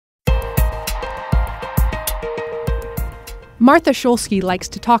Martha Shulski likes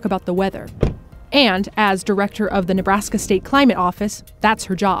to talk about the weather. And as director of the Nebraska State Climate Office, that's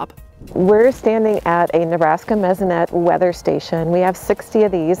her job. We're standing at a Nebraska Mesonet weather station. We have 60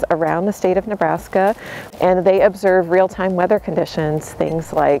 of these around the state of Nebraska, and they observe real-time weather conditions,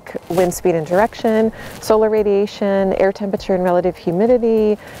 things like wind speed and direction, solar radiation, air temperature and relative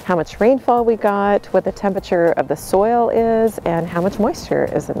humidity, how much rainfall we got, what the temperature of the soil is, and how much moisture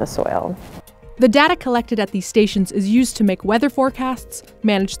is in the soil. The data collected at these stations is used to make weather forecasts,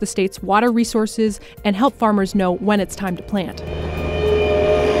 manage the state's water resources, and help farmers know when it's time to plant.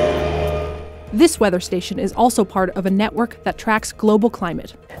 This weather station is also part of a network that tracks global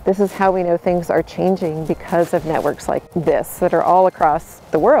climate. This is how we know things are changing because of networks like this that are all across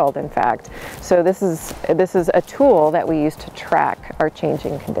the world, in fact. So this is a tool that we use to track our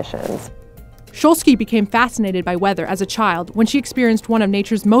changing conditions. Shulski became fascinated by weather as a child when she experienced one of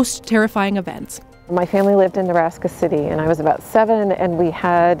nature's most terrifying events. My family lived in Nebraska City, and I was about 7, and we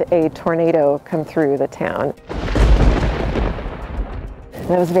had a tornado come through the town.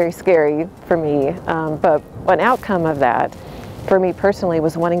 That was very scary for me, but one outcome of that, for me personally,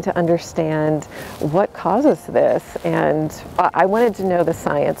 was wanting to understand what causes this, and I wanted to know the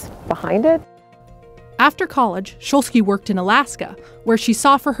science behind it. After college, Shulski worked in Alaska, where she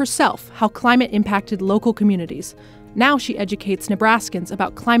saw for herself how climate impacted local communities. Now she educates Nebraskans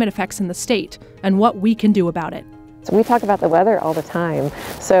about climate effects in the state and what we can do about it. So we talk about the weather all the time,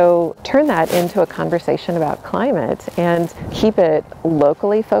 so turn that into a conversation about climate and keep it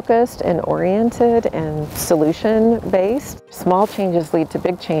locally focused and oriented and solution-based. Small changes lead to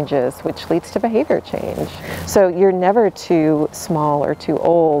big changes, which leads to behavior change. So you're never too small or too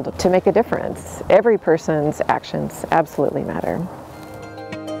old to make a difference. Every person's actions absolutely matter.